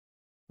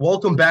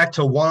Welcome back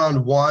to One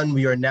on One.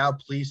 We are now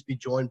pleased to be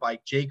joined by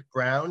Jake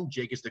Brown.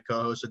 Jake is the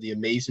co-host of the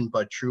Amazing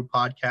But True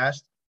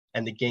podcast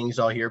and the Gangs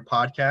All Here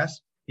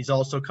podcast. He's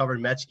also covered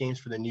Mets games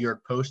for the New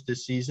York Post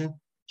this season.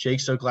 Jake,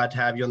 so glad to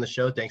have you on the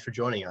show. Thanks for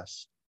joining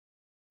us.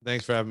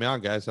 Thanks for having me on,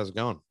 guys. How's it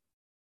going?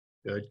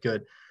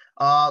 Good.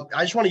 I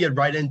just want to get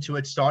right into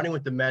it, starting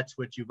with the Mets,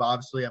 which you've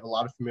obviously have a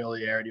lot of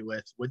familiarity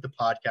with the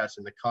podcast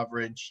and the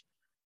coverage.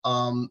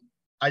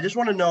 I just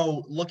want to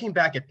know, looking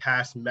back at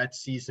past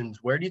Mets seasons,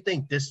 where do you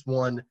think this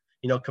one,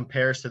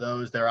 compares to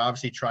those? They're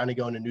obviously trying to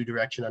go in a new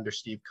direction under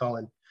Steve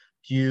Cohen.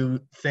 Do you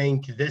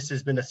think this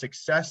has been a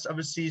success of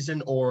a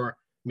season or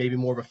maybe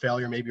more of a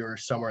failure? Maybe we're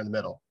somewhere in the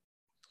middle.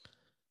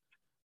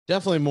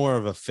 Definitely more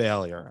of a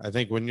failure. I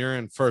think when you're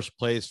in first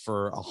place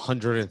for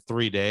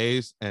 103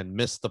 days and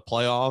miss the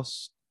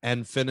playoffs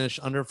and finish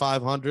under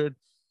 500,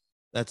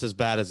 that's as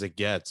bad as it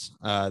gets.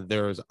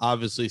 There's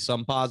obviously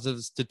some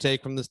positives to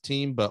take from this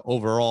team, but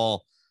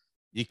overall,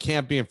 you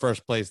can't be in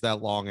first place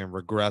that long and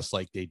regress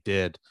like they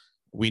did.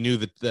 We knew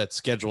that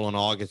schedule in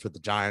August with the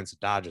Giants,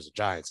 Dodgers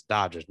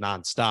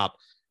nonstop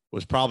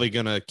was probably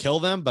going to kill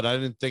them, but I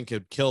didn't think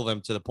it'd kill them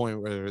to the point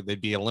where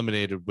they'd be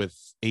eliminated with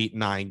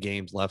 8-9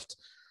 games left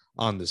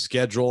on the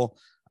schedule.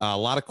 A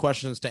lot of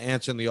questions to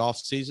answer in the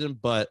offseason,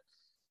 but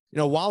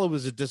while it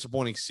was a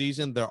disappointing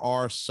season, there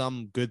are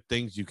some good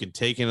things you can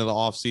take into the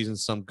offseason,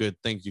 some good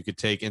things you could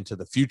take into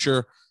the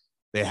future.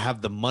 They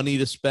have the money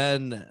to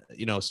spend.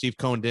 Steve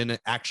Cohen didn't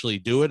actually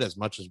do it as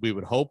much as we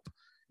would hope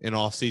in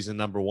offseason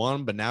number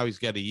one, but now he's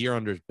got a year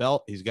under his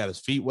belt. He's got his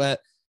feet wet,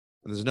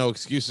 and there's no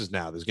excuses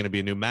now. There's going to be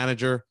a new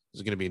manager.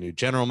 There's going to be a new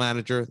general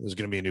manager. There's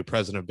going to be a new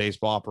president of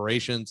baseball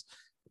operations.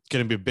 It's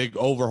going to be a big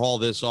overhaul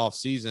this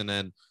offseason,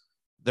 and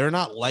they're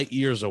not light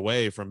years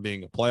away from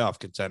being a playoff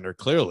contender.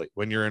 Clearly,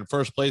 when you're in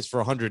first place for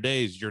 100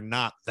 days, you're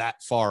not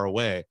that far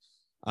away.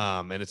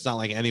 And it's not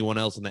like anyone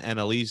else in the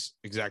NL East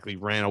exactly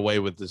ran away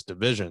with this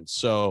division.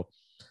 So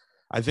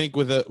I think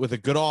with a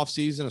good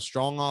offseason, a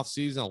strong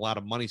offseason, a lot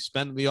of money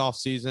spent in the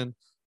offseason,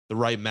 the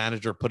right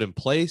manager put in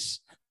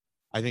place,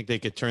 I think they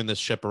could turn this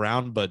ship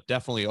around. But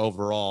definitely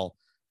overall,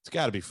 it's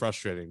got to be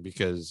frustrating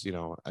because,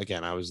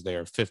 again, I was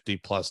there 50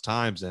 plus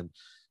times and,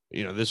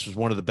 this was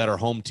one of the better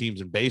home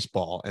teams in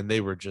baseball, and they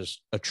were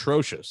just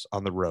atrocious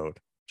on the road.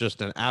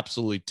 Just an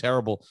absolutely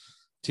terrible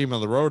team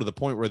on the road to the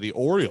point where the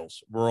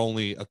Orioles were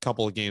only a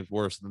couple of games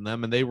worse than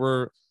them, and they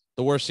were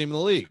the worst team in the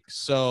league.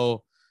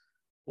 So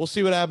we'll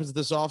see what happens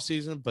this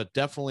offseason, but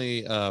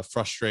definitely a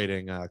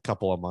frustrating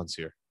couple of months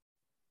here.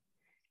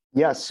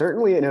 Yeah,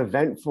 certainly an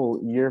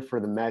eventful year for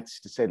the Mets,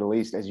 to say the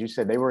least. As you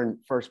said, they were in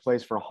first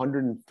place for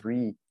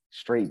 103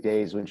 straight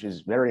days, which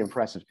is very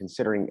impressive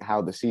considering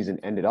how the season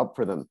ended up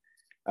for them.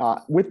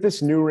 With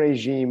this new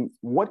regime,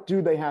 what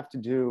do they have to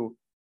do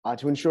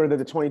to ensure that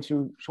the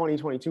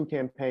 2022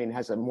 campaign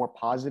has a more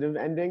positive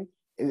ending?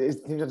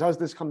 Does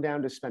this come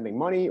down to spending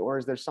money, or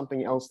is there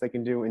something else they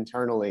can do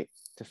internally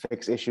to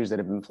fix issues that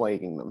have been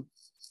plaguing them?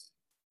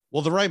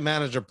 Well, the right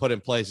manager put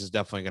in place is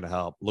definitely going to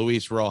help.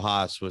 Luis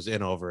Rojas was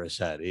in over his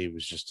head. He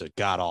was just a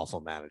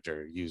god-awful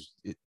manager. He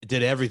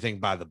did everything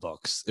by the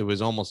books. It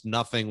was almost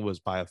nothing was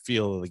by a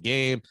feel of the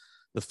game.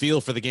 The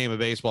feel for the game of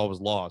baseball was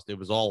lost. It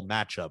was all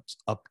matchups,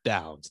 up,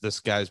 downs.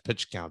 This guy's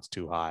pitch count's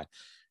too high.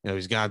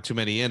 He's gone too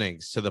many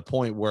innings to the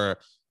point where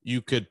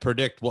you could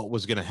predict what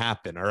was going to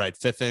happen. All right,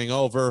 fifth inning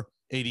over,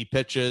 80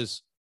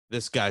 pitches.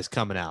 This guy's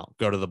coming out.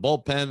 Go to the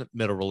bullpen.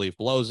 Middle relief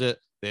blows it.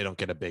 They don't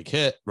get a big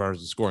hit.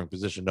 Runners in scoring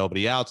position,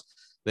 nobody outs.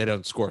 They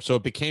don't score. So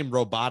it became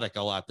robotic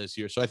a lot this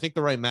year. So I think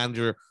the right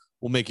manager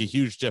will make a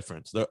huge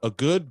difference. A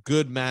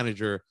good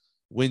manager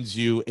wins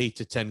you 8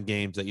 to 10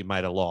 games that you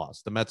might have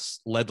lost. The Mets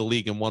led the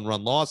league in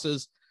one-run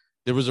losses.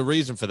 There was a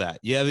reason for that.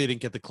 Yeah, they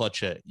didn't get the clutch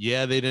hit.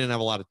 Yeah, they didn't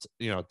have a lot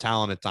of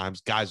talent at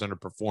times. Guys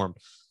underperformed.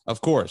 Of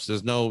course,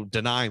 there's no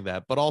denying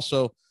that. But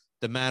also,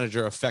 the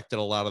manager affected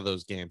a lot of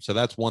those games. So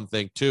that's one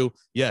thing, too.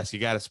 Yes, you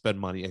got to spend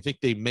money. I think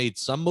they made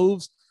some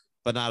moves,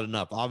 but not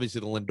enough.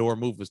 Obviously, the Lindor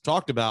move was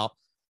talked about.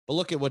 But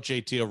look at what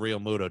JT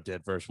Realmuto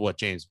did versus what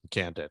James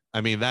McCann did.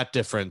 I mean, that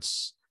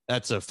difference,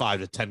 that's a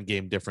 5 to 10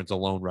 game difference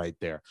alone right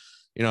there.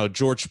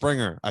 George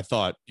Springer, I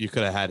thought you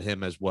could have had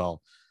him as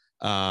well.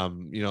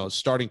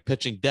 Starting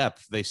pitching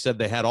depth, they said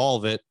they had all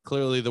of it.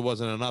 Clearly, there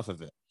wasn't enough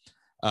of it.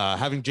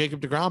 Having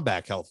Jacob deGrom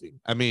back healthy.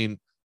 I mean,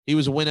 he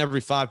was a win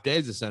every 5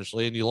 days,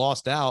 essentially, and you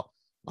lost out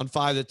on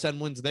 5 to 10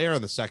 wins there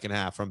in the second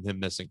half from him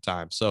missing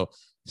time. So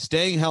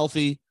staying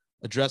healthy,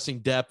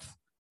 addressing depth,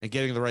 and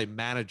getting the right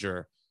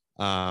manager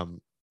are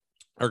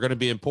going to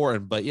be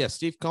important. But, yeah,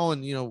 Steve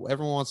Cohen,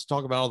 everyone wants to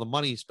talk about all the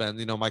money he spent.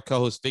 My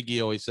co-host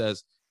Figgy always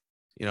says,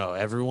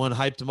 everyone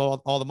hyped him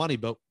all the money,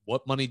 but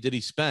what money did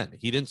he spend?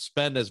 He didn't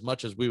spend as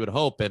much as we would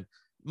hope. And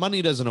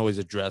money doesn't always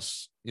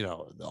address,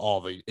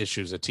 all the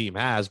issues a team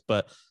has.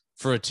 But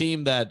for a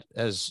team that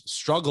has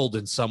struggled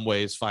in some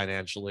ways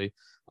financially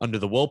under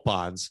the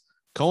Wilpons,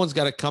 Cohen's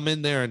got to come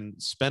in there and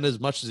spend as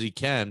much as he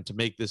can to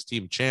make this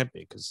team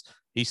champion. Because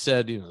he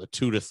said, the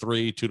 2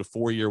 to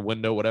 4 year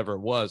window, whatever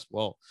it was.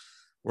 Well,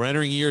 we're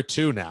entering year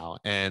 2 now,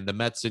 and the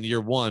Mets in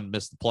year 1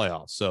 missed the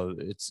playoffs. So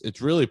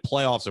it's really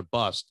playoffs or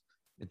bust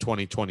in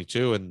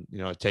 2022. And,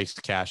 it takes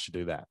cash to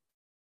do that.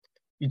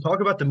 You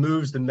talk about the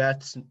moves the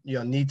Mets,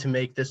 need to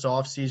make this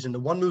offseason. The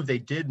one move they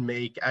did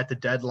make at the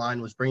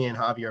deadline was bringing in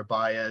Javier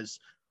Baez.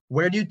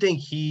 Where do you think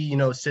he,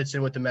 sits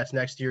in with the Mets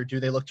next year? Do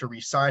they look to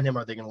re-sign him?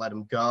 Are they going to let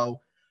him go?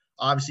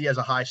 Obviously, he has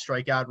a high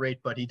strikeout rate,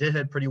 but he did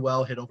hit pretty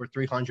well, hit over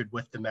 300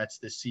 with the Mets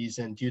this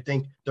season. Do you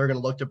think they're going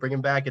to look to bring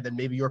him back? And then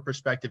maybe your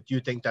perspective, do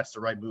you think that's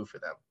the right move for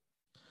them?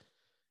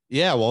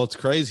 Yeah, well, it's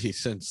crazy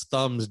since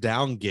thumbs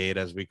down gate,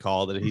 as we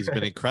called it. He's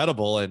been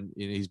incredible, and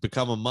he's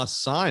become a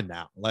must sign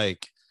now.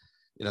 Like,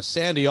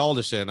 Sandy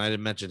Alderson, I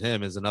didn't mention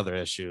him, is another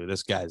issue.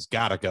 This guy's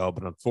got to go,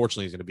 but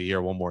unfortunately, he's going to be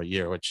here one more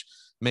year, which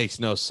makes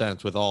no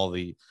sense with all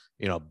the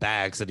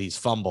bags that he's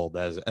fumbled,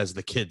 as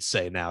the kids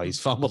say now. He's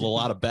fumbled a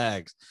lot of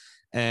bags.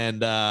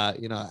 And,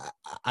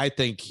 I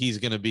think he's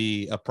going to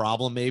be a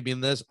problem maybe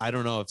in this. I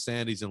don't know if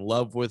Sandy's in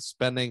love with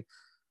spending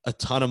a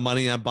ton of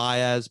money on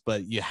Baez,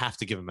 but you have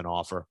to give him an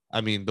offer.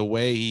 I mean, the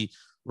way he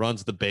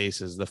runs the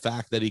bases, the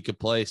fact that he could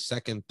play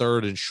second,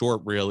 third, and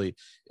short, really,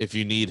 if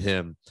you need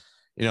him,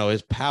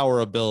 his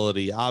power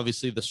ability,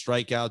 obviously the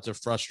strikeouts are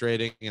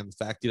frustrating, and the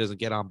fact he doesn't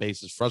get on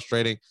base is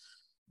frustrating,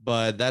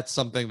 but that's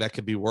something that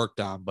could be worked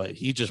on. But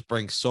he just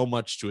brings so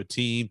much to a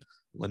team.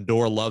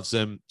 Lindor loves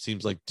him.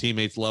 Seems like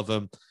teammates love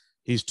him.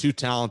 He's too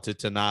talented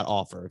to not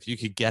offer. If you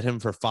could get him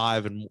for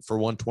 5 and for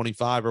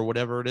 125 or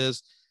whatever it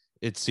is,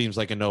 it seems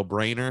like a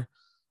no-brainer.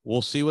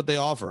 We'll see what they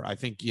offer. I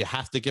think you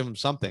have to give him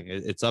something.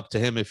 It's up to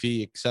him if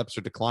he accepts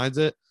or declines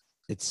it.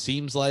 It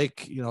seems like,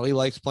 he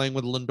likes playing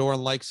with Lindor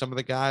and likes some of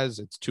the guys.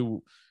 It's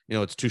too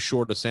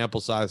short a sample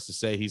size to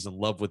say he's in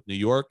love with New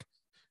York.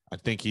 I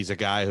think he's a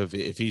guy who,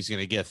 if he's going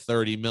to get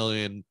 30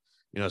 million,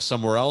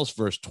 somewhere else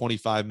versus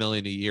 25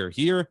 million a year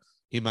here,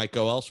 he might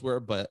go elsewhere,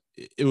 but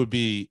it would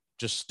be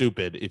just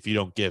stupid if you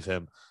don't give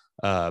him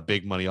a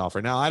big money offer.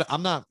 Now,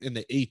 I'm not in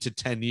the 8 to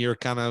 10 year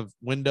kind of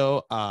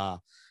window.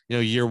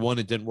 Year one,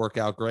 it didn't work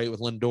out great with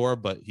Lindor,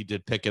 but he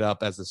did pick it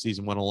up as the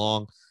season went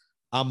along.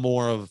 I'm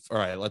more of, all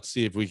right, let's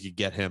see if we could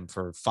get him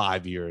for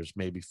 5 years,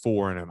 maybe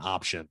 4 and an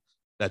option.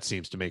 That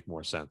seems to make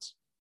more sense.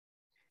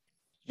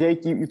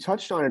 Jake, you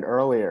touched on it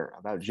earlier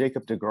about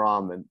Jacob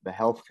deGrom and the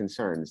health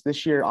concerns.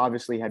 This year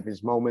obviously had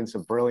his moments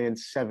of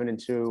brilliance,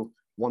 7-2,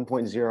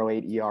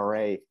 1.08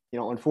 ERA.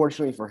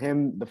 Unfortunately for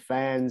him, the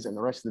fans and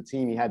the rest of the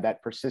team, he had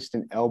that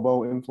persistent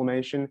elbow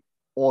inflammation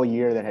all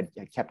year that had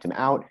kept him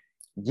out.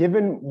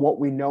 Given what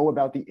we know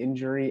about the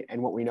injury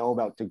and what we know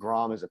about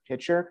deGrom as a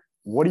pitcher,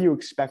 what do you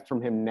expect from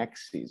him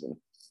next season?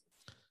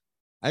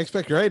 I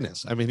expect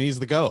greatness. I mean, he's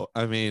the GOAT.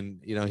 I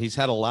mean, he's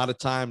had a lot of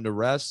time to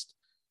rest.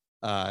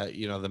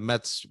 The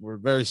Mets were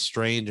very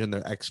strange in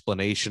their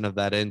explanation of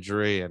that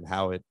injury and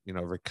how it,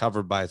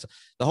 recovered by itself.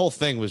 The whole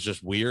thing was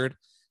just weird,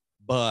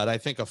 but I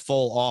think a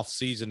full off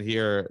season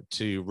here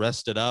to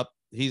rest it up,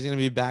 he's going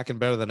to be back and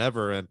better than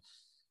ever. And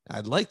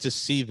I'd like to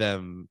see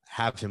them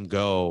have him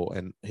go,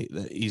 and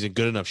he's in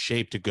good enough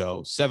shape to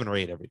go 7 or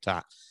 8 every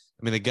time.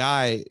 I mean, the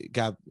guy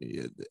got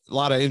a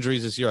lot of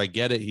injuries this year. I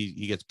get it.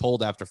 He gets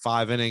pulled after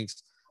 5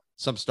 innings.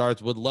 Some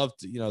starts. Would love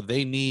to,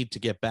 they need to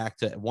get back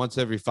to once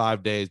every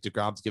 5 days.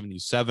 deGrom's giving you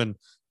 7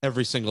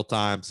 every single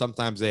time,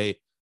 sometimes 8,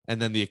 and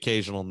then the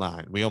occasional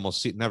 9. We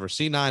almost never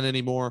see 9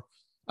 anymore,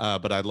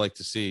 but I'd like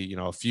to see,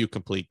 a few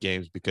complete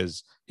games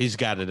because he's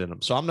got it in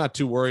him. So I'm not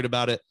too worried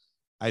about it.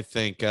 I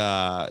think,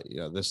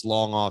 this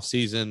long off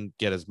season,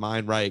 get his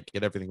mind right,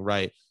 get everything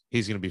right.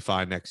 He's going to be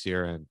fine next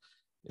year, and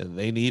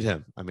they need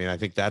him. I mean, I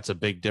think that's a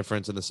big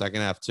difference in the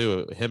second half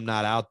too. Him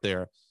not out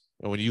there.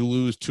 And when you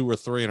lose 2 or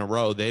 3 in a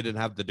row, they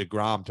didn't have the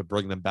deGrom to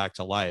bring them back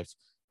to life.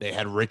 They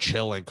had Rich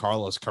Hill and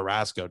Carlos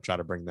Carrasco try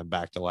to bring them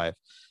back to life.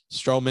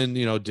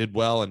 Stroman, did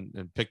well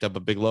and picked up a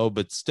big load,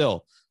 but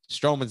still,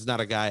 Stroman's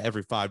not a guy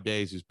every 5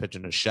 days who's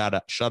pitching a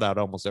shutout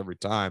almost every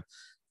time.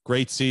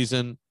 Great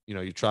season.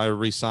 You try to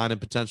re-sign him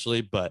potentially,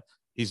 but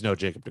he's no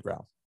Jacob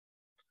deGrom.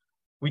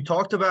 We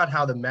talked about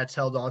how the Mets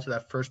held on to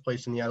that first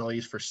place in the NL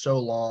East for so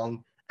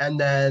long, and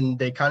then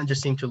they kind of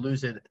just seemed to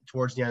lose it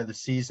towards the end of the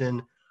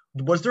season.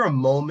 Was there a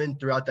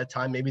moment throughout that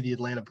time, maybe the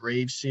Atlanta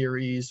Braves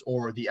series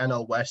or the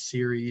NL West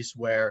series,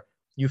 where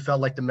you felt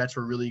like the Mets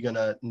were really going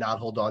to not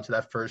hold on to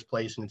that first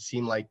place, and it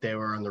seemed like they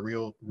were on the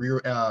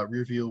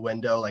rear view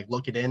window, like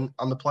looking in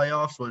on the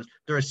playoffs? Was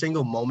there a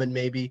single moment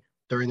maybe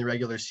during the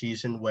regular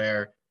season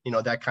where,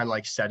 that kind of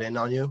like set in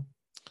on you?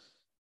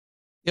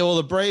 Yeah, well,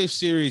 the Braves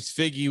series,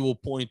 Figgy will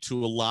point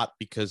to a lot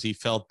because he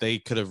felt they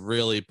could have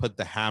really put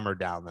the hammer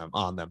down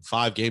on them.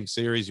 5-game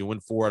series, you win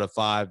 4 out of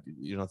 5,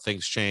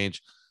 things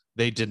change.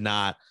 They did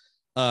not.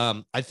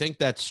 I think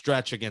that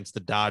stretch against the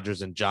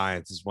Dodgers and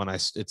Giants is when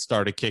it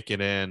started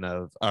kicking in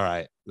of, all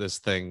right, this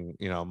thing,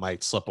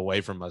 might slip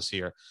away from us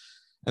here.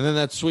 And then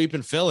that sweep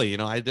in Philly,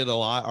 I did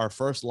our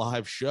first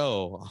live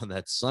show on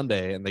that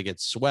Sunday, and they get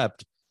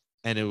swept.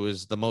 And it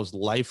was the most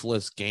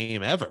lifeless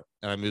game ever.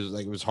 I mean,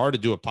 it was hard to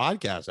do a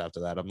podcast after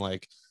that. I'm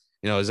like,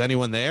 is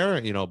anyone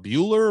there?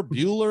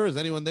 Bueller, is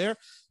anyone there?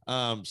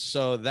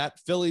 So that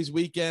Phillies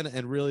weekend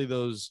and really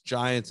those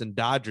Giants and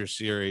Dodgers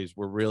series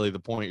were really the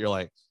point. You're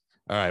like,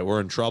 all right,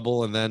 we're in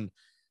trouble. And then,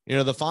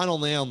 The final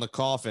nail in the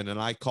coffin,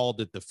 and I called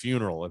it the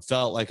funeral. It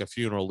felt like a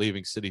funeral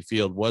leaving Citi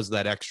Field, was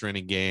that extra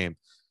inning game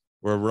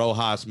where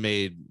Rojas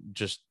made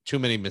just too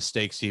many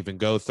mistakes to even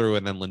go through.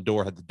 And then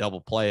Lindor had the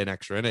double play in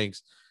extra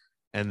innings.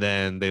 And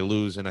then they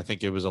lose, and I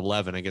think it was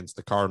 11 against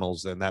the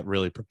Cardinals, and that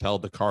really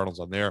propelled the Cardinals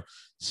on their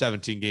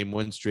 17-game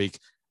win streak.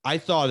 I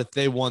thought if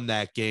they won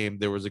that game,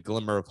 there was a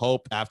glimmer of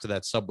hope after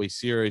that Subway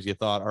Series. You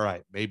thought, all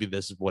right, maybe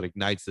this is what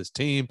ignites this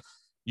team.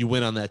 You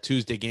win on that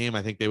Tuesday game.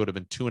 I think they would have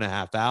been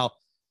 2.5 out,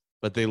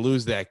 but they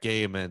lose that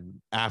game.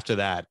 And after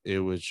that, it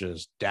was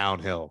just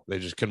downhill. They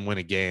just couldn't win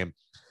a game.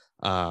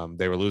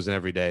 They were losing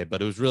every day,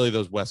 but it was really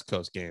those West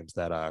Coast games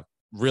that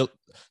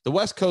the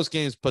West Coast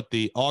games put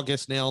the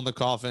August nail in the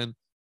coffin.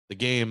 The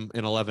game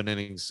in 11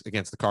 innings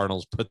against the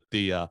Cardinals put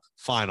the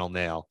final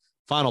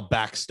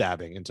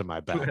backstabbing into my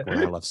back when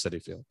I left Citi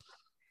Field.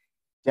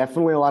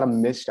 Definitely a lot of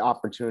missed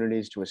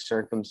opportunities to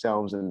assert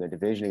themselves in the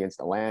division against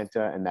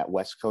Atlanta and that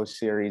West Coast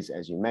series,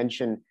 as you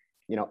mentioned.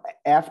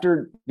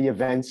 After the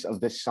events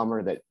of this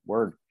summer that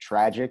were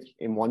tragic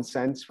in one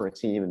sense for a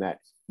team that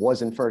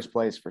was in first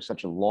place for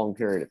such a long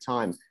period of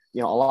time,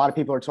 a lot of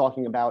people are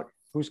talking about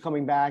who's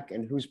coming back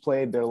and who's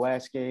played their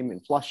last game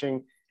in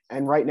Flushing.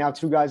 And right now,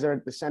 two guys that are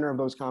at the center of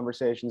those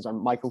conversations are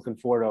Michael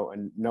Conforto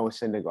and Noah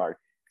Syndergaard.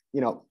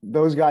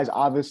 Those guys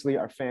obviously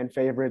are fan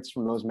favorites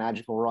from those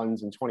magical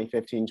runs in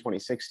 2015,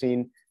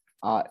 2016.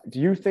 Do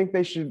you think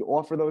they should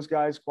offer those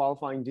guys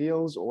qualifying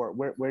deals, or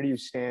where do you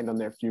stand on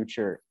their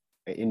future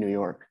in New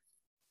York?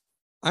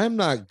 I'm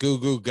not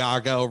goo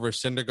gaga over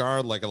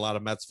Syndergaard like a lot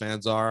of Mets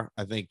fans are.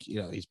 I think,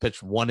 he's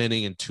pitched 1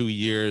 inning in 2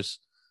 years.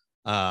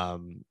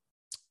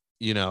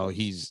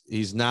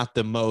 He's not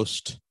the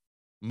most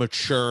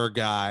mature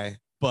guy,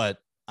 but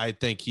I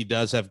think he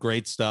does have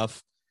great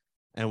stuff.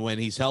 And when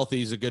he's healthy,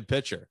 he's a good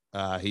pitcher.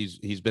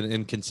 He's been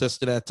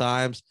inconsistent at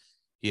times.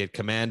 He had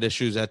command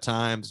issues at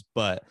times,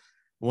 but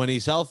when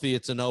he's healthy,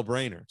 it's a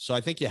no-brainer. So I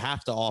think you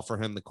have to offer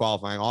him the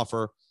qualifying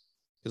offer.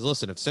 Because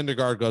listen, if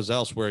Syndergaard goes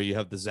elsewhere, you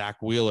have the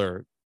Zach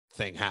Wheeler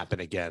thing happen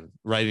again,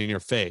 right in your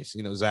face.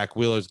 Zach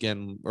Wheeler's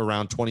getting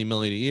around $20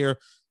 million a year.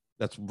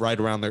 That's right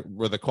around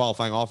where the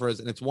qualifying offer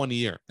is, and it's 1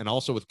 year. And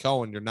also with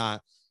Cohen, you're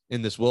not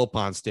in this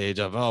Wilpon stage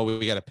of,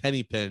 we got a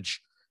penny pinch,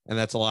 and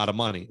that's a lot of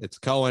money. It's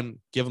Cohen,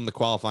 give him the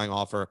qualifying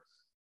offer.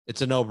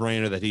 It's a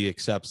no-brainer that he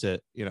accepts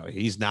it.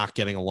 He's not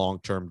getting a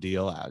long-term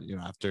deal,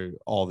 after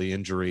all the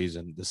injuries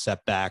and the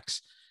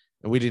setbacks.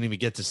 And we didn't even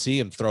get to see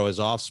him throw his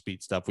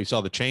off-speed stuff. We saw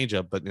the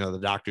changeup, but, the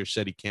doctor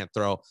said he can't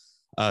throw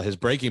his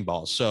breaking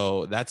ball.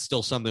 So that's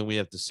still something we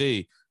have to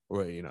see.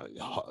 Where,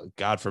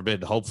 God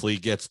forbid, hopefully he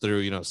gets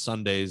through,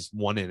 Sunday's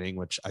 1 inning,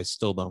 which I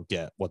still don't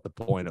get what the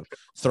point of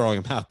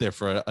throwing him out there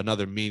for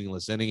another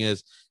meaningless inning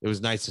is. It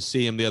was nice to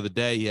see him the other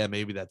day. Yeah,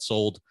 maybe that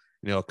sold,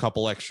 a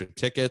couple extra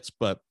tickets,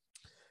 but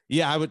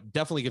yeah, I would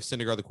definitely give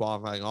Syndergaard the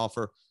qualifying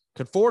offer.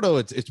 Conforto,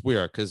 it's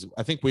weird because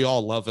I think we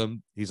all love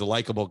him. He's a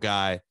likable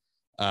guy.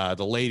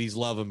 The ladies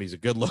love him. He's a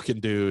good looking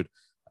dude.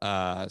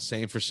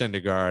 Same for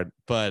Syndergaard,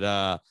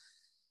 but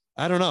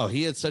I don't know.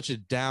 He had such a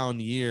down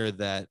year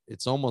that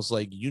it's almost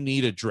like you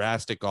need a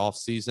drastic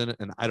offseason,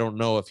 and I don't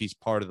know if he's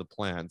part of the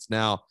plans.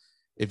 Now,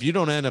 if you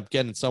don't end up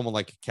getting someone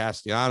like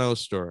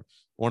Castellanos or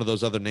one of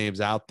those other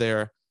names out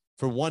there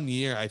for 1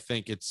 year, I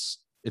think it's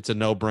a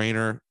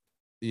no-brainer.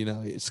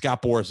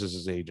 Scott Boras is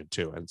his agent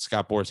too, and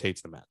Scott Boras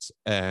hates the Mets,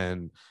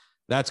 and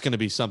that's going to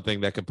be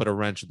something that could put a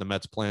wrench in the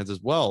Mets' plans as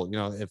well.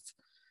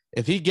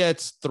 If he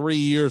gets 3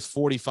 years,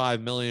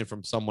 $45 million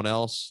from someone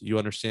else, you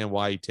understand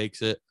why he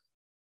takes it.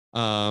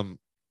 Gun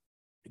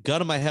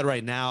in my head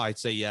right now, I'd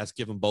say yes,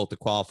 give them both the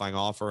qualifying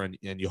offer, and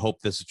you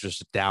hope this is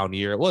just a down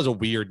year. It was a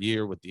weird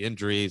year with the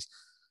injuries,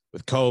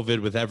 with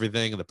COVID, with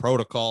everything and the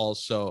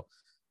protocols. So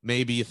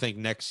maybe you think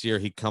next year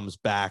he comes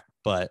back,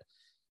 but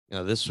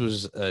this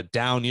was a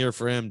down year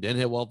for him. Didn't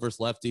hit well versus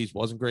lefties,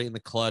 wasn't great in the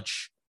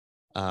clutch,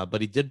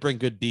 but he did bring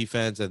good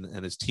defense,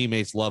 and his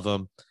teammates love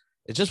him.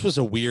 It just was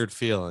a weird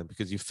feeling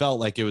because you felt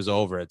like it was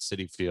over at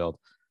Citi Field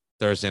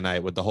Thursday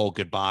night with the whole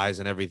goodbyes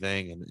and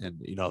everything.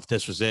 And if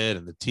this was it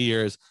and the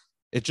tears,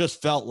 it just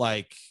felt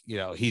like,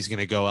 he's going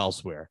to go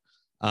elsewhere.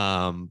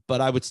 But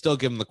I would still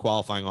give him the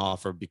qualifying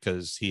offer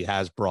because he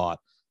has brought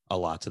a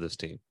lot to this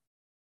team.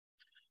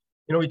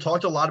 We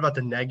talked a lot about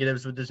the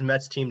negatives with this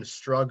Mets team, the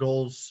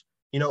struggles.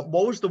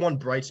 What was the one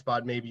bright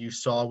spot maybe you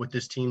saw with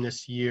this team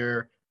this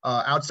year?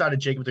 Outside of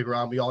Jacob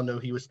deGrom, we all know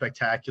he was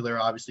spectacular.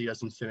 Obviously, he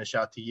doesn't finish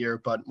out the year,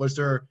 but was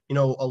there,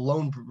 a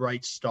lone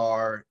bright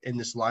star in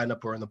this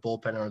lineup or in the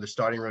bullpen or the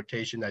starting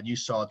rotation that you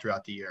saw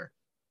throughout the year?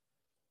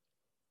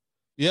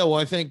 Yeah, well,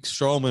 I think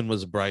Stroman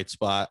was a bright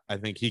spot. I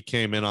think he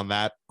came in on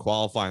that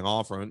qualifying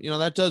offer. And,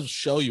 that does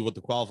show you what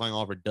the qualifying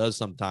offer does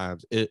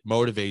sometimes. It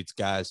motivates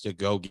guys to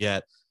go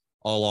get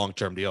a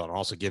long-term deal, and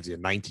also gives you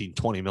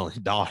 $19-20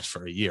 million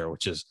for a year,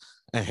 which is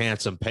a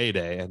handsome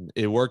payday. And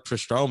it worked for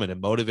Stroman.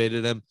 It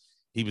motivated him.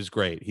 He was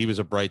great. He was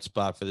a bright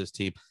spot for this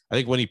team. I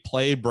think when he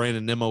played,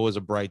 Brandon Nimmo was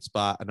a bright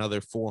spot, another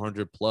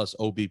 400-plus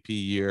OBP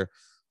year.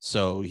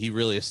 So he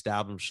really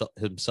established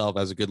himself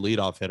as a good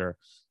leadoff hitter.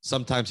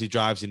 Sometimes he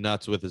drives you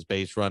nuts with his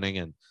base running,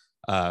 and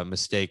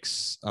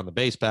mistakes on the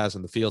base pass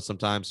in the field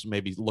sometimes,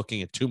 maybe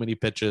looking at too many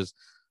pitches,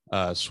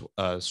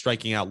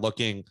 striking out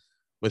looking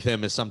with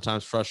him is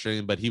sometimes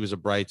frustrating, but he was a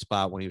bright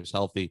spot when he was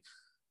healthy.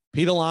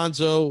 Pete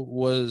Alonso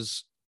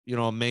was,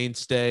 a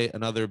mainstay,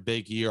 another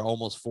big year,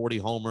 almost 40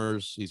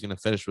 homers. He's going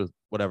to finish with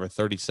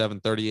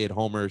 37, 38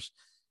 homers.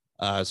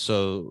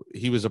 So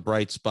he was a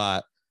bright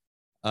spot.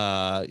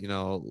 That's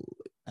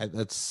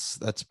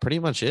pretty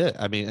much it.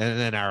 I mean, and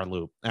then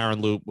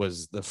Aaron Loup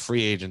was the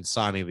free agent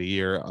signing of the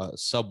year,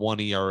 sub 1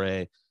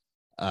 ERA.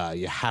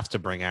 You have to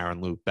bring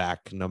Aaron Loup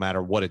back no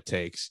matter what it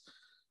takes.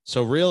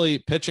 So really,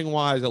 pitching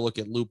wise, I look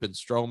at Loup and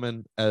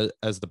Stroman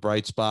as the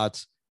bright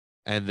spots,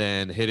 and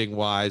then hitting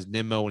wise,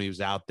 Nimmo when he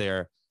was out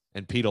there,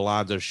 and Pete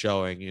Alonso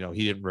showing, he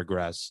didn't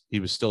regress. He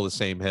was still the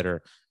same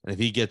hitter, and if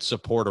he gets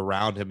support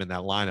around him in that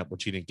lineup,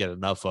 which he didn't get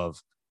enough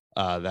of,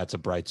 that's a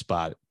bright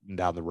spot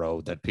down the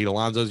road. That Pete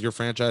Alonso is your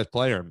franchise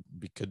player.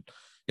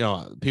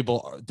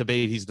 People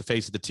debate he's the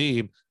face of the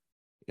team.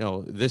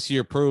 This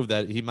year proved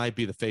that he might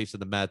be the face of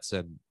the Mets,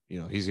 and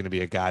he's going to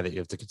be a guy that you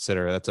have to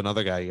consider. That's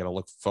another guy you got to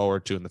look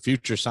forward to in the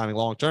future, signing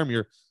long term.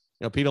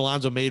 Pete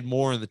Alonso made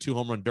more in the 2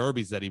 home run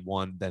derbies that he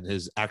won than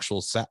his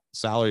actual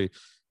salary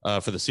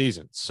for the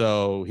season.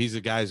 So he's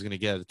a guy who's going to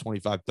get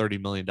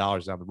 $25-30 million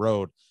down the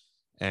road,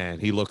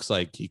 and he looks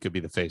like he could be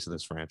the face of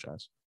this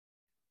franchise.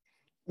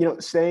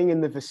 Staying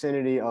in the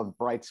vicinity of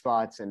bright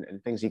spots and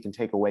things you can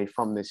take away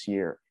from this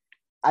year,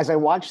 as I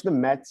watched the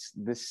Mets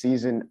this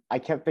season, I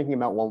kept thinking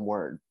about one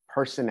word: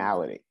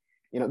 personality.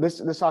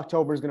 This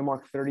October is going to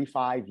mark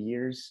 35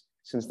 years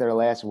since their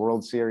last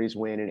World Series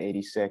win in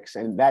 '86.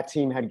 And that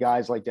team had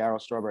guys like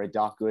Darryl Strawberry,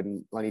 Doc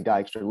Gooden, Lenny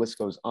Dykstra, the list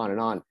goes on and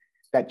on,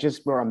 that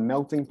just were a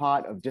melting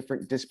pot of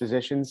different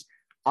dispositions.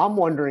 I'm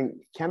wondering,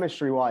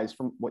 chemistry-wise,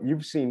 from what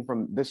you've seen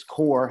from this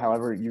core,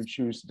 however you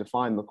choose to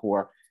define the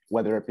core,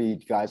 whether it be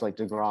guys like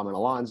DeGrom and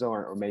Alonso,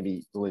 or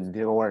maybe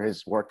Lindor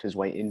has worked his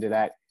way into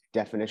that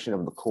definition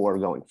of the core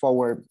going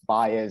forward,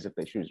 Baez, if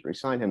they choose to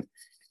resign him.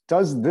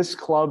 Does this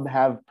club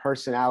have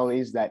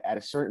personalities that at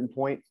a certain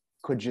point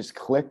could just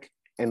click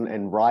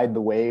and ride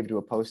the wave to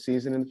a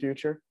postseason in the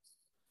future?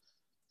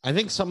 I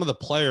think some of the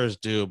players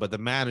do, but the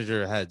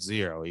manager had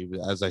zero.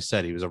 As I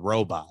said, he was a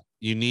robot.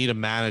 You need a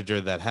manager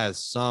that has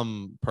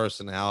some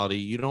personality.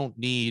 You don't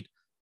need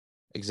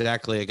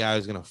exactly a guy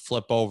who's going to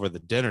flip over the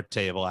dinner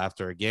table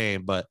after a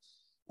game. But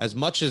as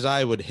much as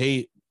I would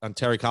hate on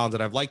Terry Collins,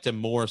 and I've liked him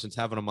more since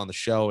having him on the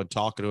show and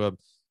talking to him,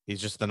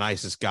 he's just the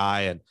nicest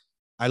guy. And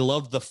I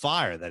love the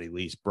fire that he at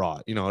least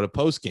brought, to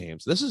post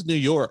games. This is New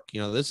York.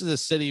 This is a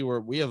city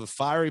where we have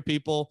fiery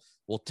people.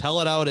 We'll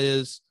tell it how it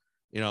is.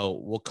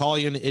 We'll call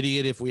you an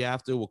idiot if we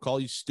have to. We'll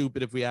call you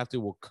stupid if we have to.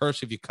 We'll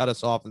curse if you cut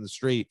us off in the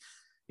street.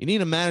 You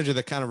need a manager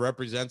that kind of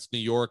represents New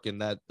York and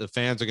that the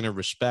fans are going to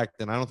respect.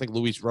 And I don't think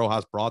Luis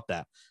Rojas brought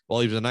that. While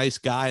he was a nice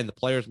guy and the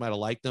players might have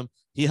liked him,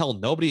 he held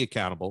nobody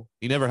accountable.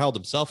 He never held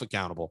himself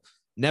accountable,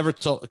 never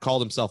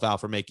called himself out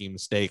for making a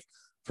mistake,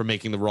 for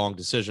making the wrong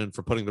decision,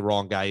 for putting the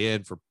wrong guy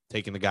in, for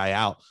taking the guy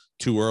out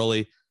too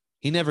early.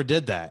 He never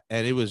did that.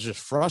 And it was just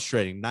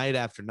frustrating night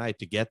after night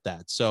to get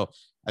that. So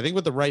I think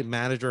with the right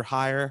manager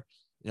hire,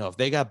 if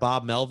they got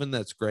Bob Melvin,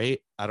 that's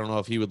great. I don't know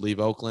if he would leave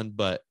Oakland,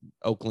 but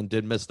Oakland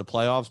did miss the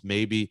playoffs.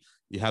 Maybe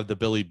you have the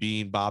Billy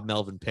Beane, Bob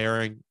Melvin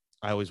pairing.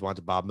 I always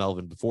wanted Bob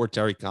Melvin before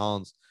Terry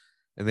Collins,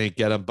 and they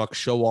get him. Buck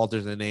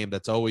Showalter's a name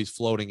that's always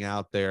floating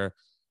out there.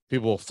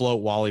 People will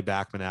float Wally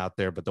Backman out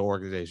there, but the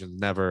organization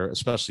never,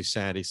 especially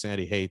Sandy.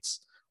 Sandy hates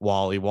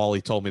Wally.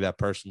 Wally told me that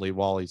personally.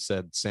 Wally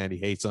said Sandy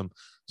hates him.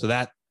 So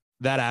that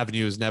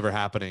avenue is never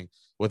happening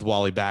with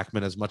Wally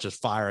Backman, as much as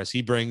fire as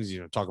he brings.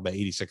 Talk about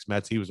 86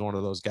 Mets. He was one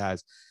of those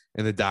guys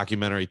in the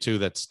documentary too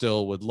that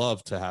still would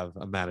love to have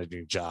a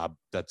managing job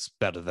that's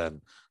better than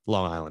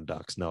Long Island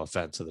Ducks. No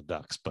offense to the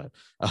Ducks, but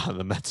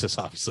the Mets is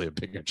obviously a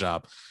bigger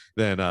job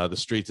than the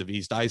streets of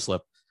East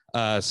Islip.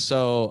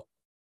 So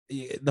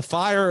the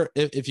fire,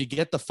 if you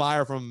get the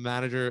fire from a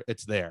manager,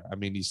 it's there. I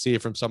mean, you see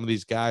it from some of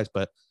these guys,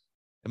 but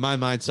in my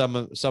mind, some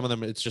of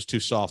them, it's just too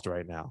soft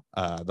right now.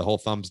 The whole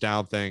thumbs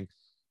down thing,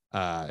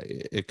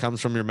 it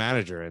comes from your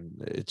manager, and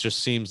it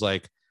just seems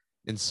like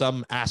in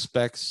some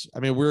aspects,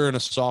 I mean, we're in a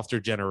softer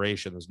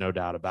generation. There's no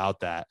doubt about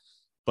that,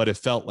 but it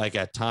felt like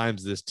at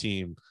times this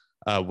team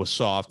was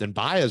soft, and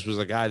Baez was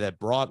a guy that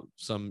brought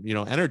some,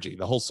 energy.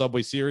 The whole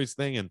Subway Series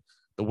thing and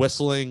the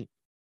whistling,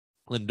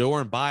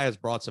 Lindor and Baez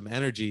brought some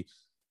energy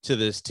to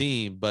this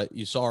team. But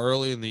you saw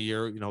early in the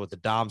year, with the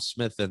Dom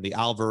Smith and the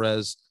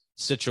Alvarez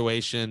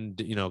situation,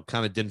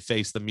 kind of didn't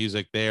face the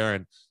music there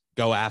and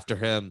go after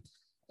him.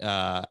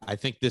 I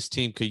think this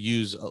team could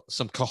use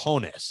some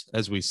cojones,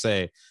 as we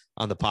say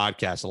on the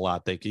podcast a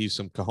lot. They could use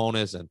some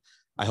cojones, and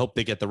I hope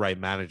they get the right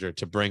manager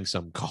to bring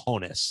some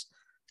cojones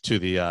to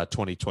the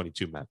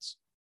 2022 Mets.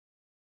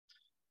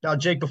 Now,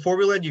 Jake, before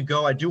we let you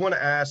go, I do want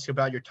to ask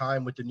about your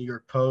time with the New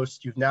York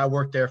Post. You've now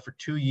worked there for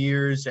 2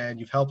 years, and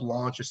you've helped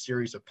launch a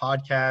series of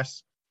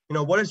podcasts.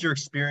 What has your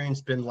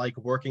experience been like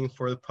working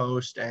for the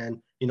Post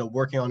and,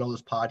 working on all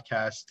those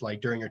podcasts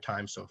like during your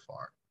time so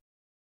far?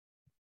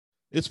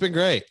 It's been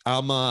great.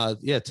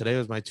 Today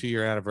was my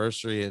 2-year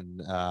anniversary, and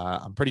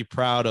I'm pretty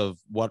proud of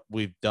what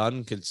we've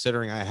done,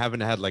 considering I haven't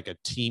had like a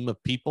team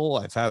of people.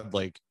 I've had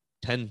like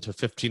 10 to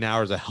 15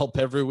 hours of help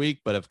every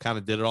week, but I've kind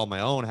of did it all on my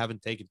own,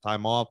 haven't taken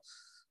time off.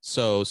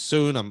 So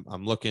soon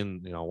I'm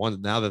looking,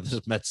 now that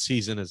this Mets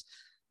season is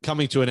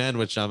coming to an end,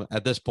 which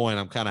at this point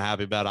I'm kind of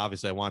happy about.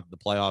 Obviously I wanted the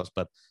playoffs,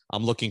 but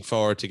I'm looking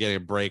forward to getting a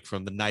break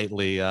from the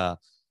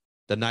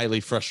nightly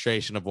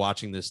frustration of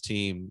watching this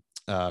team.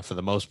 For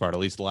the most part, at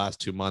least the last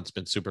 2 months,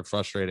 been super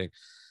frustrating.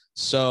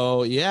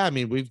 So yeah, I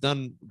mean, we've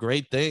done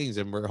great things,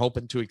 and we're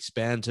hoping to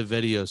expand to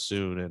video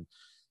soon,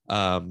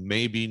 and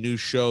maybe new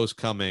shows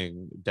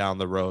coming down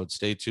the road.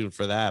 Stay tuned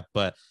for that.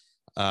 But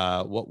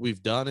what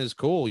we've done is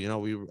cool.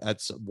 We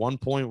at one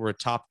point we're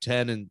top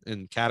 10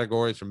 in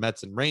categories for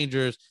Mets and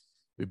Rangers.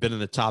 We've been in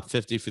the top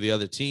 50 for the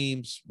other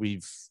teams.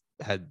 We've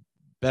had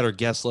better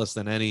guest lists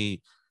than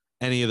any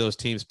of those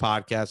teams'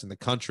 podcasts in the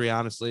country.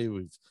 Honestly,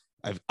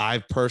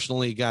 I've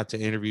personally got to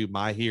interview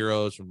my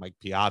heroes, from Mike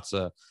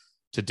Piazza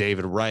to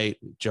David Wright,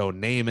 Joe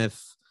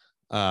Namath,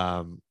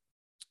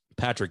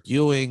 Patrick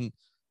Ewing,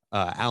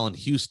 Allen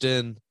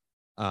Houston,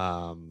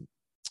 Eli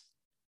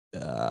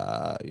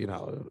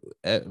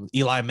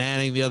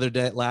Manning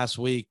last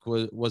week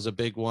was a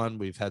big one.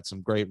 We've had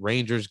some great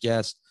Rangers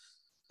guests.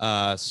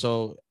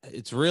 So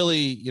it's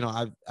really,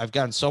 I've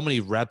gotten so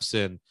many reps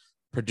in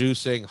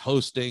producing,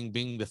 hosting,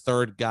 being the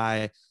third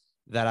guy,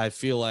 that I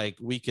feel like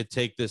we could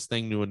take this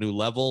thing to a new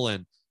level,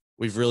 and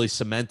we've really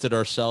cemented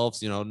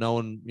ourselves,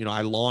 knowing,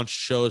 I launched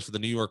shows for the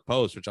New York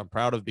Post, which I'm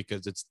proud of,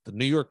 because it's the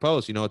New York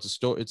Post,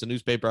 it's a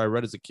newspaper I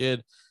read as a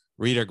kid,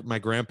 read at my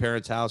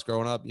grandparents' house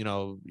growing up,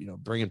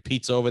 bringing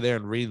pizza over there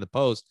and reading the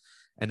Post.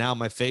 And now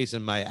my face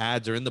and my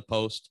ads are in the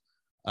Post.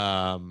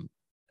 I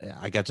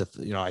got to,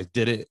 I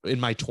did it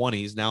in my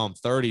 20s. Now I'm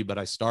 30, but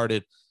I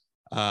started,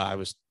 I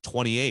was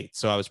 28.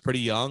 So I was pretty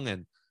young,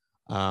 and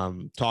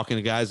talking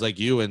to guys like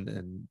you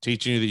and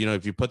teaching you that,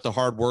 if you put the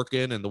hard work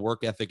in and the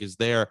work ethic is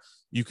there,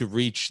 you could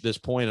reach this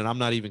point. And I'm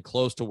not even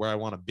close to where I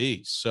want to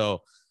be.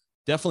 So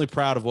definitely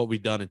proud of what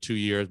we've done in 2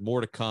 years, more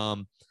to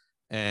come.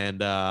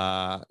 And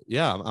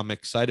I'm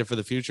excited for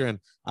the future. And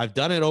I've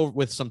done it over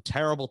with some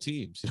terrible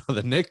teams.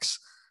 The Knicks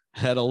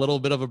had a little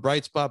bit of a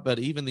bright spot, but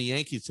even the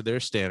Yankees, to their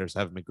standards,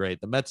 haven't been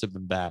great. The Mets have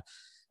been bad.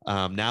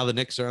 Now the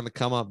Knicks are on the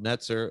come up.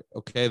 Nets are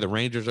okay. The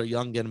Rangers are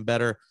young, getting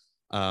better.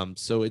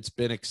 So it's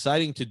been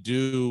exciting to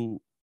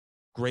do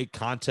great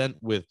content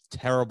with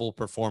terrible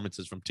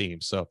performances from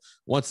teams. So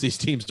once these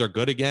teams are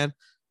good again,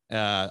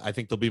 I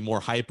think there'll be more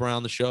hype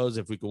around the shows.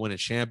 If we can win a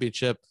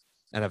championship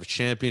and have a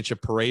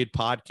championship parade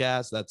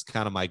podcast, that's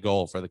kind of my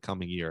goal for the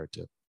coming year or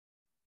two.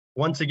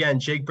 Once again,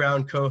 Jake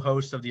Brown,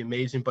 co-host of the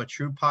Amazing But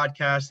True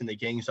podcast and the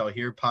Gangs All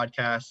Here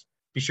podcast.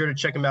 Be sure to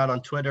check him out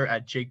on Twitter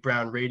at Jake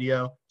Brown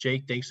Radio.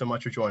 Jake, thanks so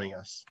much for joining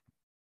us.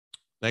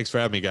 Thanks for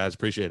having me, guys.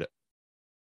 Appreciate it.